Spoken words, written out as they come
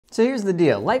So here's the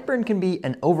deal. Lightburn can be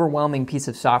an overwhelming piece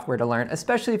of software to learn,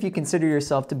 especially if you consider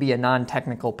yourself to be a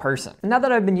non-technical person. And now that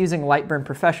I've been using Lightburn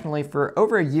professionally for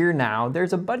over a year now,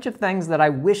 there's a bunch of things that I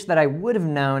wish that I would have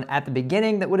known at the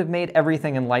beginning that would have made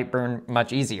everything in Lightburn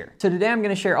much easier. So today I'm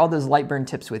going to share all those Lightburn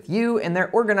tips with you, and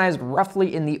they're organized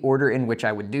roughly in the order in which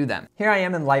I would do them. Here I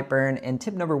am in Lightburn, and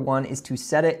tip number 1 is to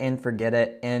set it and forget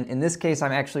it. And in this case,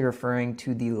 I'm actually referring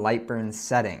to the Lightburn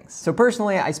settings. So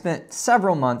personally, I spent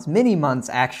several months, many months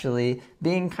actually,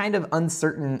 being kind of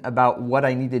uncertain about what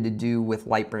I needed to do with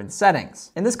Lightburn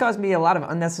settings. And this caused me a lot of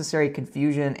unnecessary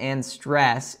confusion and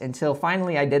stress until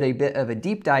finally I did a bit of a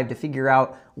deep dive to figure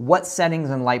out what settings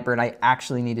in Lightburn I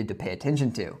actually needed to pay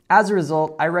attention to. As a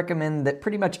result, I recommend that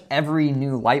pretty much every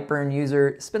new Lightburn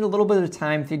user spend a little bit of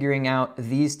time figuring out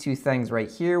these two things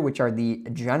right here, which are the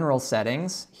general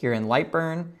settings here in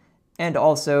Lightburn, and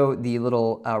also the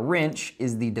little wrench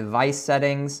is the device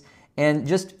settings. And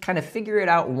just kind of figure it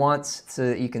out once so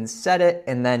that you can set it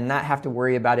and then not have to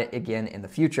worry about it again in the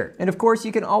future. And of course,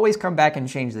 you can always come back and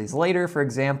change these later. For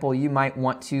example, you might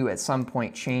want to at some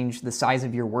point change the size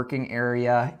of your working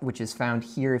area, which is found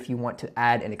here if you want to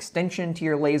add an extension to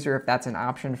your laser, if that's an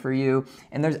option for you.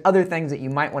 And there's other things that you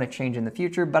might want to change in the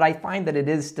future, but I find that it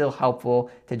is still helpful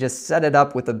to just set it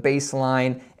up with a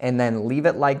baseline and then leave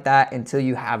it like that until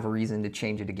you have a reason to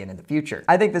change it again in the future.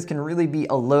 I think this can really be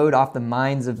a load off the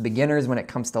minds of beginners when it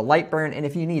comes to Lightburn, and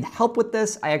if you need help with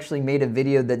this, I actually made a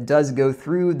video that does go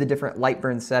through the different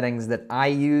Lightburn settings that I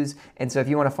use, and so if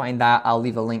you want to find that, I'll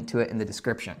leave a link to it in the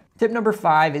description. Tip number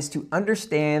 5 is to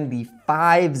understand the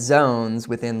 5 zones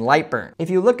within Lightburn. If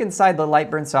you look inside the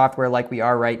Lightburn software like we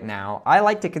are right now, I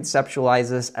like to conceptualize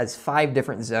this as 5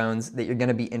 different zones that you're going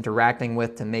to be interacting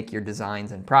with to make your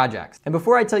designs and projects. And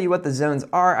before I tell you what the zones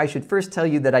are, I should first tell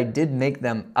you that I did make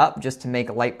them up just to make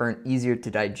Lightburn easier to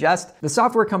digest. The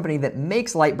software company that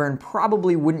makes Lightburn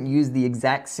probably wouldn't use the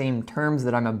exact same terms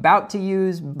that I'm about to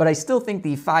use, but I still think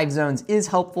the 5 zones is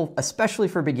helpful, especially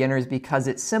for beginners, because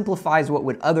it simplifies what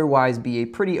would otherwise be a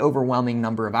pretty overwhelming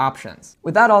number of options.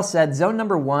 With that all said, zone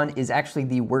number 1 is actually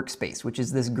the workspace, which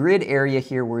is this grid area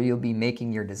here where you'll be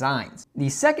making your designs. The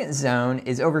second zone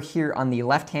is over here on the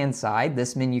left-hand side,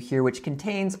 this menu here, which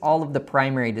contains all of the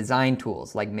primary design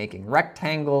tools, like making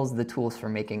rectangles, the tools for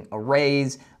making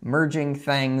arrays, merging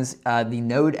things. The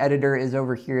node editor is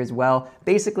over here as well.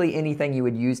 Basically anything you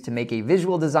would use to make a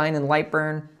visual design in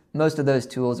Lightburn, most of those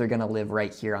tools are going to live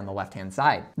right here on the left-hand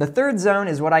side. The third zone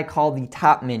is what I call the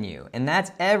top menu, and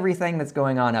that's everything that's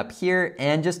going on up here.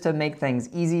 And just to make things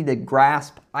easy to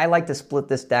grasp, I like to split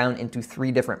this down into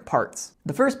 3 different parts.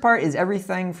 The first part is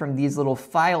everything from these little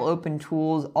file open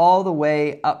tools all the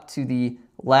way up to the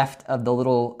left of the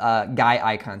little guy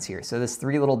icons here. So this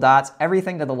 3 little dots,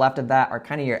 everything to the left of that are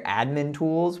kind of your admin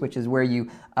tools, which is where you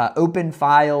open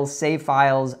files, save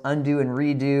files, undo and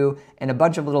redo, and a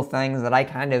bunch of little things that I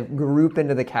kind of group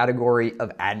into the category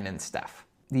of admin stuff.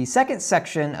 The second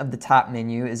section of the top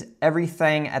menu is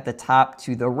everything at the top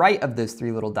to the right of those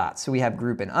 3 little dots. So we have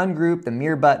group and ungroup, the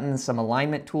mirror buttons, some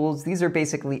alignment tools. These are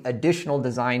basically additional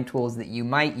design tools that you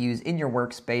might use in your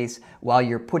workspace while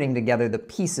you're putting together the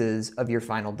pieces of your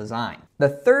final design. The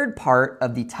third part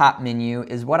of the top menu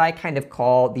is what I kind of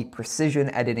call the precision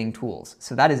editing tools.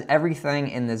 So that is everything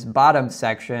in this bottom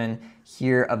section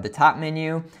here of the top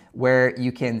menu, where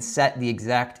you can set the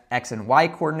exact X and Y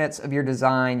coordinates of your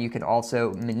design. You can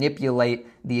also manipulate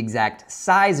the exact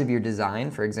size of your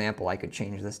design. For example, I could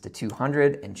change this to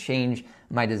 200 and change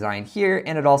my design here,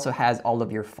 and it also has all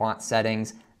of your font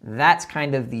settings. That's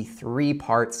kind of the 3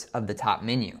 parts of the top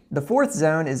menu. The fourth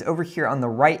zone is over here on the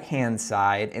right-hand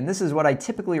side, and this is what I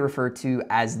typically refer to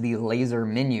as the laser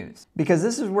menus, because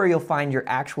this is where you'll find your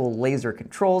actual laser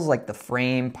controls like the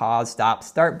frame, pause, stop,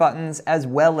 start buttons, as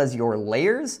well as your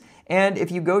layers. And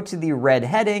if you go to the red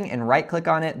heading and right-click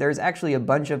on it, there's actually a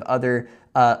bunch of other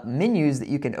menus that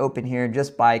you can open here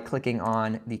just by clicking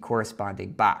on the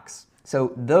corresponding box.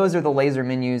 So those are the laser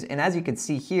menus, and as you can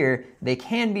see here, they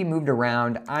can be moved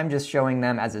around. I'm just showing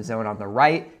them as a zone on the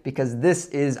right because this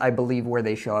is, I believe, where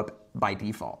they show up by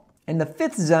default. And the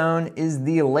 5th zone is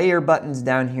the layer buttons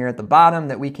down here at the bottom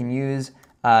that we can use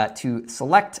to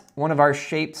select one of our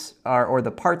shapes or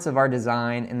the parts of our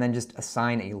design and then just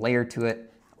assign a layer to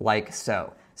it like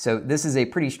so. So this is a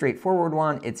pretty straightforward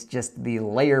one. It's just the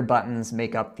layer buttons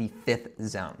make up the 5th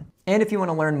zone. And if you want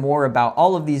to learn more about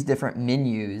all of these different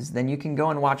menus, then you can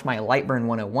go and watch my Lightburn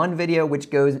 101 video,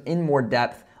 which goes in more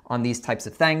depth on these types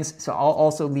of things. So I'll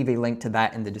also leave a link to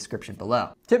that in the description below.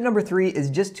 Tip number 3 is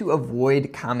just to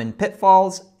avoid common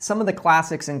pitfalls. Some of the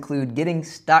classics include getting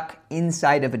stuck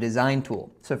inside of a design tool.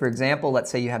 So for example,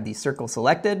 let's say you have the circle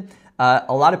selected.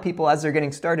 a lot of people as they're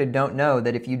getting started don't know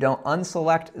that if you don't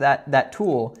unselect that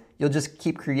tool, you'll just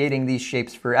keep creating these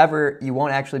shapes forever. You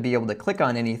won't actually be able to click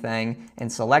on anything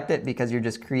and select it because you're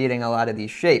just creating a lot of these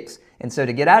shapes. And so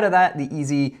to get out of that, the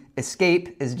easy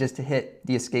escape is just to hit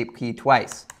the escape key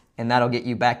twice. And that'll get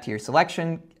you back to your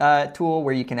selection tool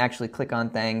where you can actually click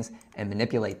on things and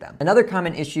manipulate them. Another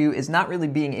common issue is not really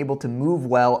being able to move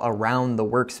well around the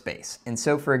workspace. And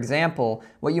so for example,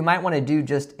 what you might want to do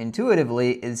just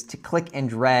intuitively is to click and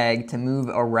drag to move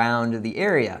around the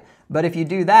area. But if you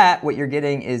do that, what you're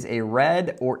getting is a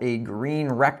red or a green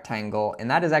rectangle, and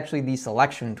that is actually the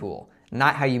selection tool,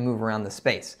 not how you move around the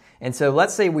space. And so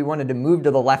let's say we wanted to move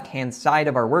to the left-hand side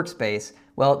of our workspace.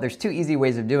 Well, there's two easy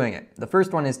ways of doing it. The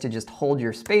first one is to just hold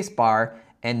your space bar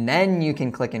and then you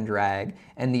can click and drag.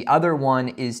 And the other one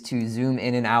is to zoom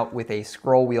in and out with a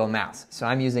scroll wheel mouse. So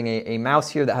I'm using a mouse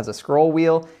here that has a scroll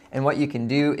wheel. And what you can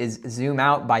do is zoom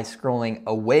out by scrolling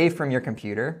away from your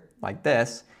computer like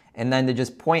this, and then to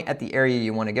just point at the area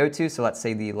you want to go to. So let's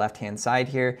say the left-hand side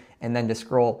here, and then to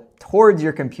scroll towards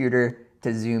your computer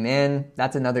to zoom in.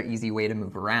 That's another easy way to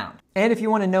move around. And if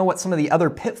you want to know what some of the other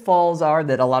pitfalls are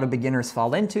that a lot of beginners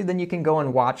fall into, then you can go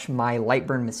and watch my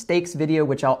Lightburn mistakes video,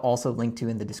 which I'll also link to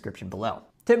in the description below.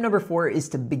 Tip number 4 is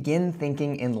to begin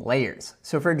thinking in layers.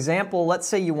 So for example, let's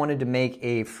say you wanted to make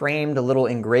a framed little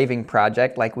engraving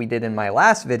project like we did in my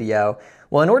last video.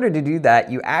 Well, in order to do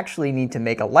that, you actually need to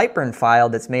make a Lightburn file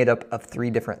that's made up of 3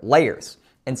 different layers.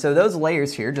 And so those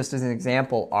layers here, just as an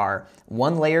example, are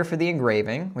one layer for the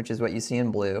engraving, which is what you see in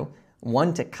blue,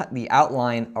 one to cut the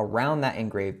outline around that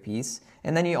engraved piece,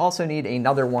 and then you also need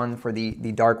another one for the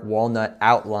dark walnut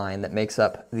outline that makes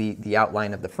up the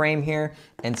outline of the frame here.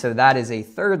 And so that is a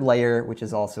 3rd layer, which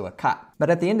is also a cut. But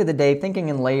at the end of the day, thinking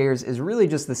in layers is really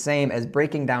just the same as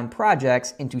breaking down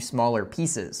projects into smaller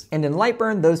pieces. And in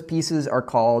Lightburn, those pieces are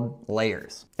called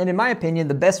layers. And in my opinion,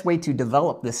 the best way to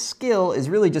develop this skill is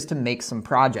really just to make some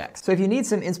projects. So if you need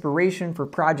some inspiration for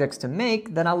projects to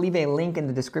make, then I'll leave a link in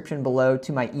the description below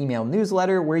to my email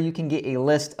newsletter where you can get a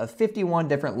list of 51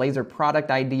 different laser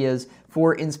product ideas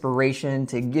for inspiration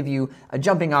to give you a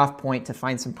jumping off point to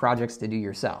find some projects to do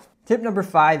yourself. Tip number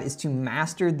 5 is to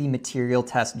master the material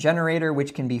test generator,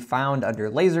 which can be found under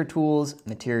Laser Tools,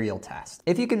 Material Test.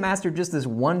 If you can master just this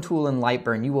one tool in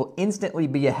Lightburn, you will instantly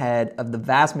be ahead of the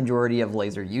vast majority of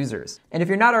laser users. And if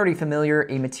you're not already familiar,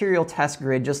 a material test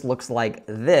grid just looks like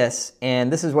this,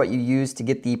 and this is what you use to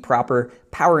get the proper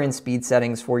power and speed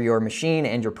settings for your machine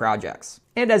and your projects.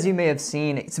 And as you may have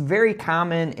seen, it's very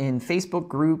common in Facebook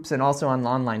groups and also on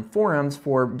online forums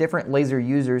for different laser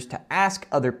users to ask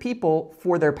other people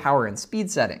for their power and speed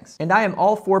settings. And I am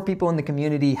all for people in the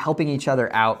community helping each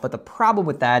other out, but the problem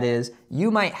with that is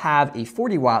you might have a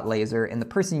 40-watt laser and the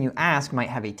person you ask might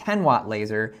have a 10-watt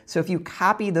laser. So if you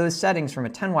copy those settings from a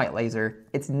 10-watt laser,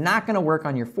 it's not going to work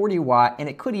on your 40-watt and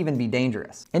it could even be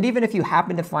dangerous. And even if you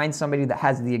happen to find somebody that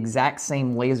has the exact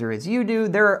same laser as you do,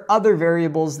 there are other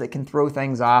variables that can throw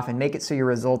things off and make it so your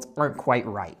results aren't quite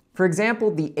right. For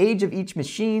example, the age of each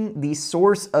machine, the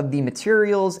source of the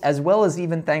materials, as well as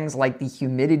even things like the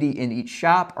humidity in each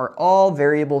shop are all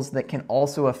variables that can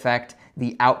also affect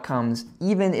the outcomes,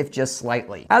 even if just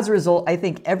slightly. As a result, I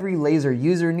think every laser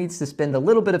user needs to spend a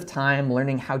little bit of time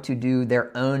learning how to do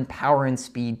their own power and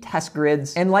speed test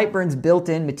grids, and Lightburn's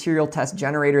built-in material test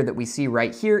generator that we see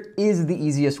right here is the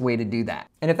easiest way to do that.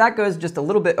 And if that goes just a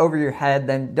little bit over your head,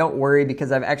 then don't worry,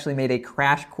 because I've actually made a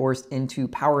crash course into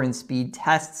power and speed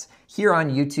tests here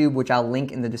on YouTube, which I'll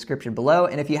link in the description below.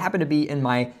 And if you happen to be in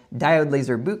my Diode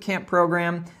Laser Bootcamp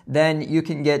program, then you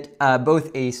can get both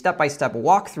a step-by-step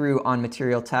walkthrough on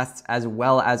material tests as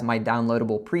well as my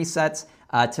downloadable presets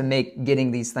to make getting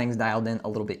these things dialed in a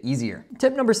little bit easier.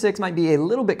 Tip number 6 might be a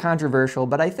little bit controversial,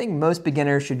 but I think most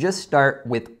beginners should just start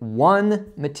with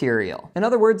one material. In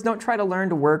other words, don't try to learn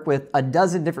to work with a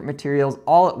dozen different materials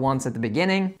all at once at the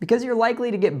beginning, because you're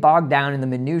likely to get bogged down in the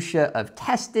minutia of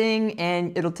testing,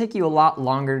 and it'll take you a lot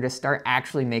longer to start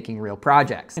actually making real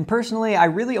projects. And personally, I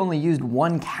really only used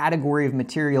one category of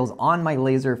materials on my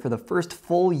laser for the first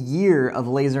full year of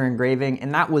laser engraving,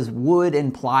 and that was wood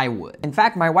and plywood. In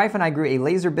fact, my wife and I grew a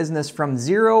laser business from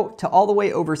 0 to all the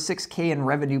way over 6K in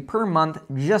revenue per month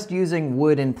just using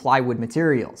wood and plywood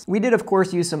materials. We did of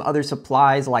course use some other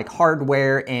supplies like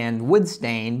hardware and wood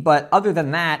stain, but other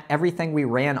than that, everything we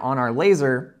ran on our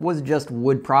laser was just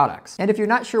wood products. And if you're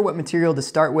not sure what material to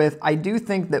start with, I do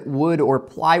think that wood or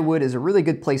plywood is a really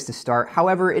good place to start.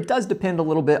 However, it does depend a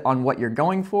little bit on what you're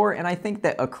going for, and I think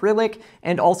that acrylic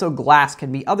and also glass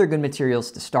can be other good materials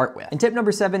to start with. And tip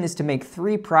number 7 is to make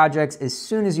 3 projects as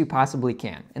soon as you possibly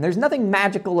possibly can. And there's nothing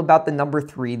magical about the number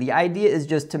 3. The idea is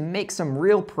just to make some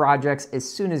real projects as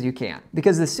soon as you can.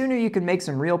 Because the sooner you can make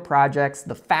some real projects,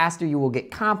 the faster you will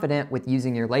get confident with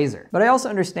using your laser. But I also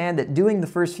understand that doing the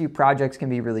first few projects can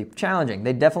be really challenging.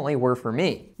 They definitely were for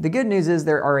me. The good news is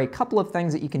there are a couple of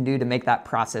things that you can do to make that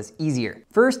process easier.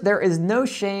 First, there is no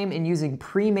shame in using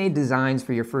pre-made designs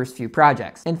for your first few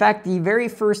projects. In fact, the very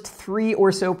first 3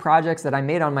 or so projects that I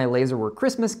made on my laser were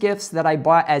Christmas gifts that I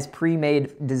bought as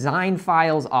pre-made design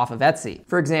files off of Etsy.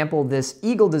 For example, this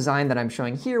eagle design that I'm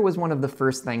showing here was one of the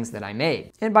first things that I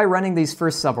made. And by running these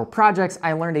first several projects,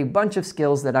 I learned a bunch of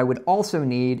skills that I would also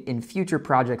need in future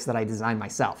projects that I design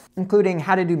myself, including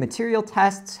how to do material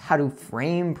tests, how to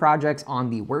frame projects on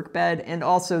the workbed, and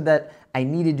also that I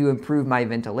needed to improve my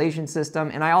ventilation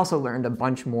system, and I also learned a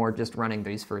bunch more just running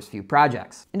these first few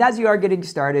projects. And as you are getting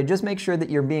started, just make sure that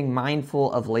you're being mindful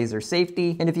of laser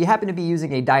safety. And if you happen to be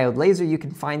using a diode laser, you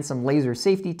can find some laser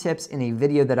safety tips in a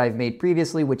video that I've made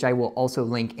previously, which I will also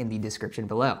link in the description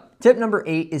below. Tip number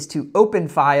 8 is to open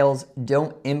files,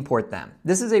 don't import them.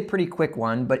 This is a pretty quick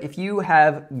one, but if you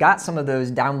have got some of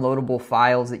those downloadable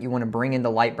files that you want to bring into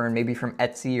Lightburn, maybe from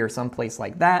Etsy or someplace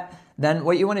like that, then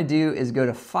what you want to do is go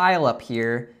to File up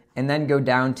here and then go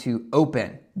down to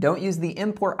Open. Don't use the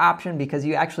import option because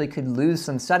you actually could lose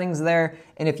some settings there.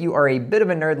 And if you are a bit of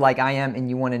a nerd like I am and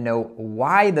you want to know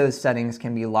why those settings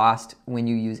can be lost when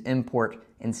you use import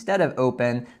instead of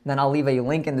open, then I'll leave a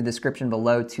link in the description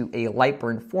below to a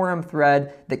Lightburn forum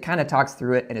thread that kind of talks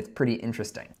through it, and it's pretty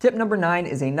interesting. Tip number 9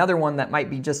 is another one that might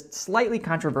be just slightly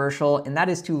controversial, and that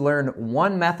is to learn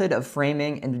one method of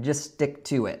framing and to just stick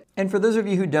to it. And for those of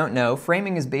you who don't know,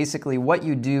 framing is basically what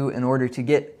you do in order to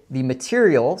get the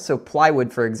material, so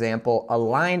plywood for example,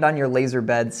 aligned on your laser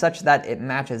bed such that it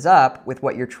matches up with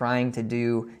what you're trying to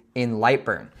do in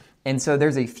Lightburn. And so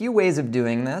there's a few ways of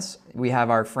doing this. We have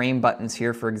our frame buttons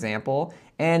here, for example,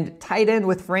 and tied in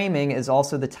with framing is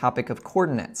also the topic of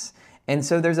coordinates. And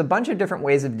so there's a bunch of different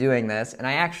ways of doing this, and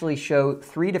I actually show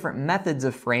 3 different methods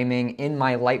of framing in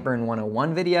my Lightburn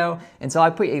 101 video, and so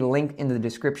I put a link in the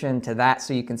description to that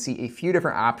so you can see a few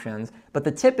different options. But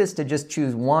the tip is to just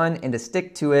choose one and to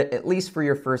stick to it, at least for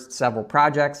your first several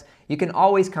projects. You can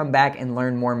always come back and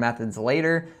learn more methods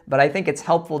later, but I think it's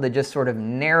helpful to just sort of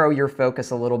narrow your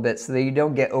focus a little bit so that you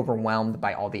don't get overwhelmed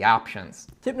by all the options.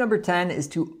 Tip number 10 is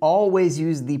to always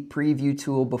use the preview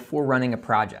tool before running a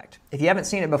project. If you haven't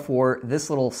seen it before, this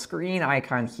little screen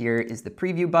icon here is the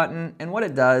preview button, and what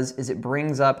it does is it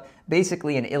brings up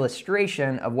basically an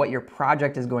illustration of what your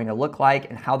project is going to look like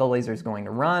and how the laser is going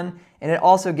to run, and it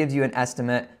also gives you an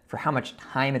estimate for how much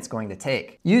time it's going to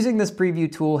take. Using this preview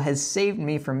tool has saved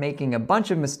me from making a bunch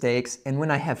of mistakes, and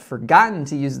when I have forgotten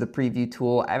to use the preview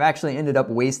tool, I've actually ended up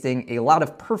wasting a lot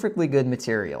of perfectly good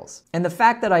materials. And the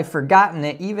fact that I've forgotten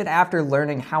it even after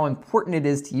learning how important it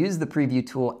is to use the preview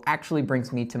tool actually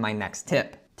brings me to my next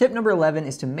tip. Tip number 11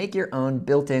 is to make your own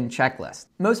built-in checklist.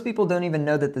 Most people don't even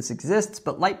know that this exists,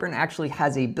 but Lightburn actually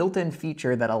has a built-in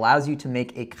feature that allows you to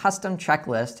make a custom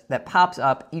checklist that pops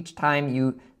up each time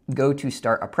you go to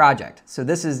start a project. So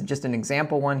this is just an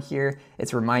example one here.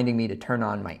 It's reminding me to turn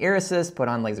on my air assist, put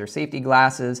on laser safety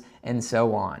glasses, and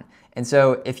so on. And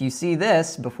so if you see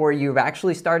this before you've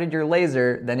actually started your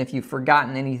laser, then if you've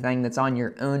forgotten anything that's on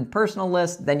your own personal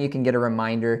list, then you can get a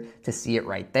reminder to see it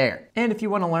right there. And if you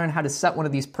want to learn how to set one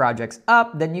of these projects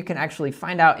up, then you can actually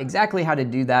find out exactly how to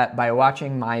do that by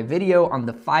watching my video on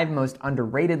the 5 most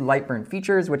underrated Lightburn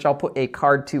features, which I'll put a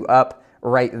card to up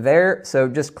right there. So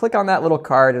just click on that little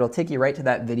card, it'll take you right to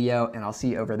that video, and I'll see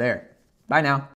you over there. Bye now.